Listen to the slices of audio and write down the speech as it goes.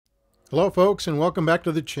Hello folks, and welcome back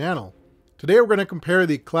to the channel. Today we're going to compare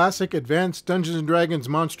the classic Advanced Dungeons & Dragons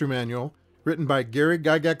Monster Manual, written by Gary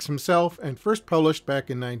Gygax himself and first published back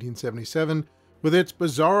in 1977, with its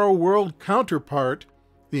Bizarro World counterpart,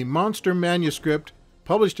 the Monster Manuscript,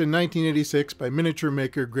 published in 1986 by miniature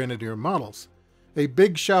maker Grenadier Models. A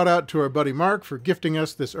big shout out to our buddy Mark for gifting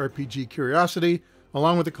us this RPG curiosity,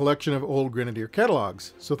 along with a collection of old Grenadier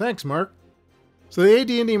catalogs. So thanks, Mark. So the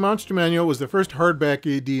AD&D Monster Manual was the first hardback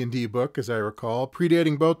AD&D book, as I recall,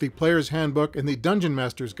 predating both the Player's Handbook and the Dungeon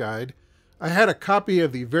Master's Guide. I had a copy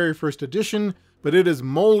of the very first edition, but it is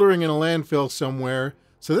moldering in a landfill somewhere,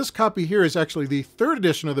 so this copy here is actually the third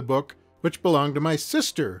edition of the book, which belonged to my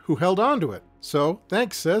sister, who held on to it. So,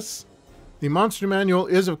 thanks, sis. The Monster Manual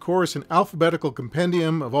is, of course, an alphabetical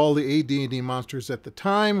compendium of all the AD&D monsters at the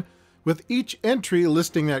time, with each entry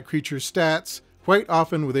listing that creature's stats, quite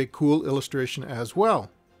often with a cool illustration as well.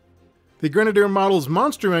 The Grenadier Models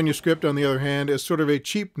Monster Manuscript, on the other hand, is sort of a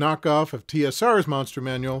cheap knockoff of TSR's Monster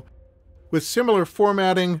Manual, with similar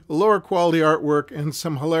formatting, lower quality artwork, and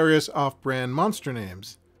some hilarious off-brand monster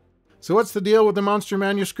names. So what's the deal with the Monster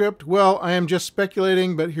Manuscript? Well, I am just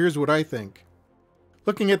speculating, but here's what I think.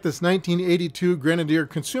 Looking at this 1982 Grenadier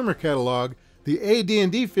consumer catalog, the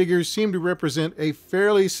AD&D figures seem to represent a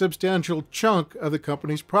fairly substantial chunk of the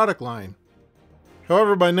company's product line.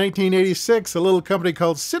 However, by 1986, a little company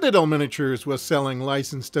called Citadel Miniatures was selling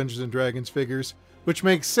licensed Dungeons & Dragons figures, which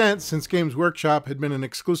makes sense since Games Workshop had been an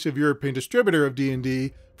exclusive European distributor of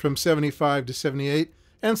D&D from 75 to 78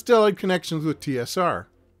 and still had connections with TSR.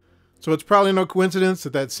 So it's probably no coincidence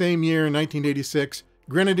that that same year, in 1986,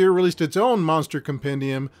 Grenadier released its own monster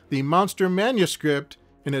compendium, the Monster Manuscript,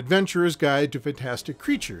 an adventurer's guide to fantastic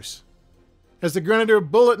creatures. As the Grenadier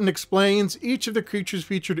Bulletin explains, each of the creatures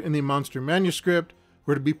featured in the Monster Manuscript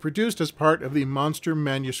were to be produced as part of the Monster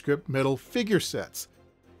Manuscript metal figure sets.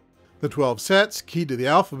 The 12 sets, keyed to the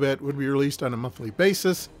alphabet, would be released on a monthly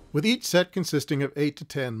basis, with each set consisting of 8 to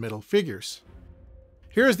 10 metal figures.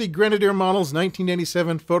 Here is the Grenadier Models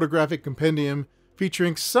 1987 photographic compendium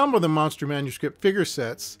featuring some of the Monster Manuscript figure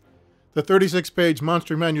sets. The 36-page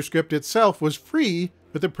Monster Manuscript itself was free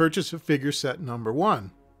with the purchase of figure set number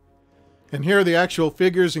 1. And here are the actual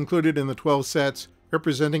figures included in the 12 sets,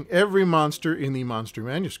 representing every monster in the Monster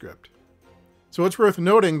Manuscript. So it's worth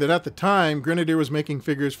noting that at the time, Grenadier was making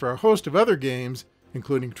figures for a host of other games,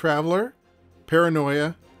 including Traveller,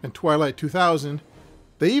 Paranoia, and Twilight 2000.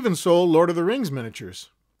 They even sold Lord of the Rings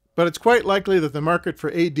miniatures. But it's quite likely that the market for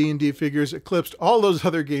AD&D figures eclipsed all those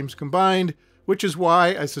other games combined, which is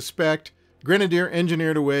why, I suspect, Grenadier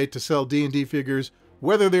engineered a way to sell D&D figures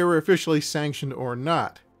whether they were officially sanctioned or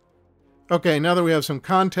not. Okay, now that we have some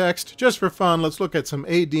context, just for fun, let's look at some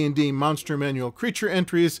AD&D Monster Manual creature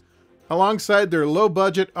entries alongside their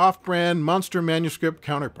low-budget, off-brand Monster Manuscript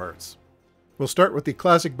counterparts. We'll start with the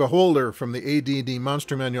classic Beholder from the AD&D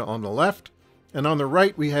Monster Manual on the left, and on the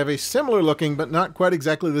right we have a similar-looking but not quite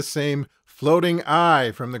exactly the same Floating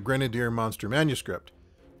Eye from the Grenadier Monster Manuscript.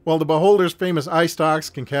 While the Beholder's famous eye stalks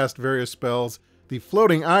can cast various spells, the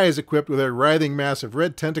Floating Eye is equipped with a writhing mass of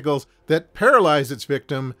red tentacles that paralyze its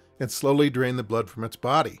victim and slowly drain the blood from its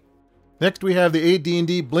body. Next we have the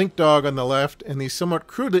AD&D Blink Dog on the left and the somewhat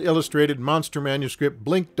crudely illustrated Monster Manuscript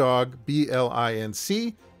Blink Dog,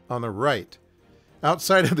 B-L-I-N-C, on the right.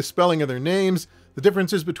 Outside of the spelling of their names, the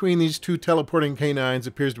differences between these two teleporting canines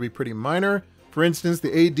appears to be pretty minor. For instance,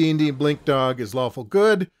 the AD&D Blink Dog is lawful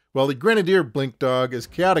good, while the Grenadier Blink Dog is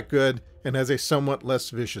chaotic good and has a somewhat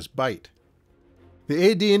less vicious bite.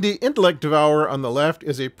 The AD&D Intellect Devourer on the left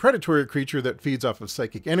is a predatory creature that feeds off of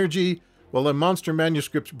psychic energy, while the Monster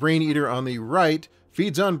Manuscript's Brain Eater on the right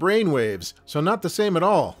feeds on brain waves, so not the same at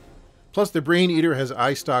all. Plus the Brain Eater has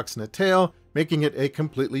eye stalks and a tail, making it a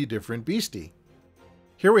completely different beastie.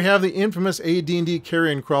 Here we have the infamous AD&D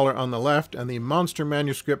Carrion Crawler on the left and the Monster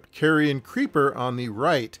Manuscript Carrion Creeper on the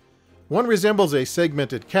right. One resembles a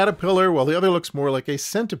segmented caterpillar, while the other looks more like a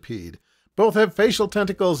centipede. Both have facial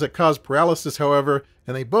tentacles that cause paralysis, however,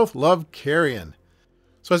 and they both love carrion.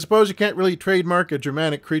 So I suppose you can't really trademark a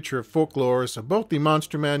Germanic creature of folklore, so both the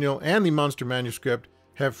Monster Manual and the Monster Manuscript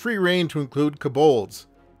have free rein to include kobolds.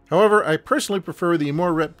 However, I personally prefer the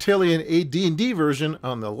more reptilian AD&D version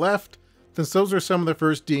on the left, since those are some of the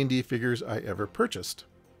first D&D figures I ever purchased.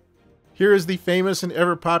 Here is the famous and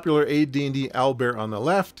ever-popular AD&D Owlbear on the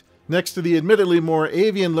left, next to the admittedly more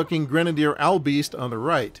avian-looking Grenadier Owlbeast on the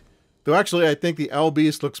right. Though actually I think the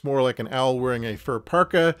Owlbeast looks more like an owl wearing a fur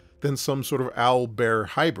parka than some sort of owl-bear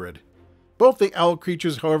hybrid. Both the owl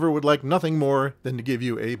creatures, however, would like nothing more than to give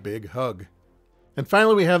you a big hug. And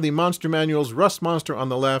finally we have the Monster Manual's Rust Monster on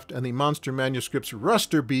the left and the Monster Manuscript's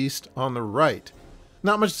Ruster Beast on the right.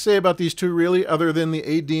 Not much to say about these two really, other than the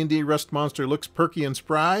AD&D Rust Monster looks perky and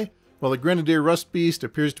spry, while the Grenadier Rust Beast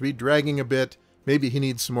appears to be dragging a bit. Maybe he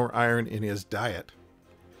needs some more iron in his diet.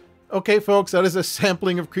 Okay folks, that is a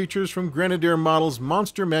sampling of creatures from Grenadier Models'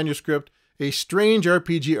 Monster Manuscript, a strange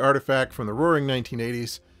RPG artifact from the roaring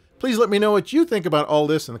 1980s. Please let me know what you think about all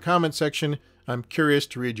this in the comment section. I'm curious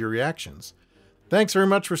to read your reactions. Thanks very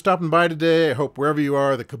much for stopping by today. I hope wherever you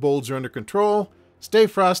are, the kobolds are under control. Stay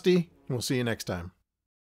frosty, and we'll see you next time.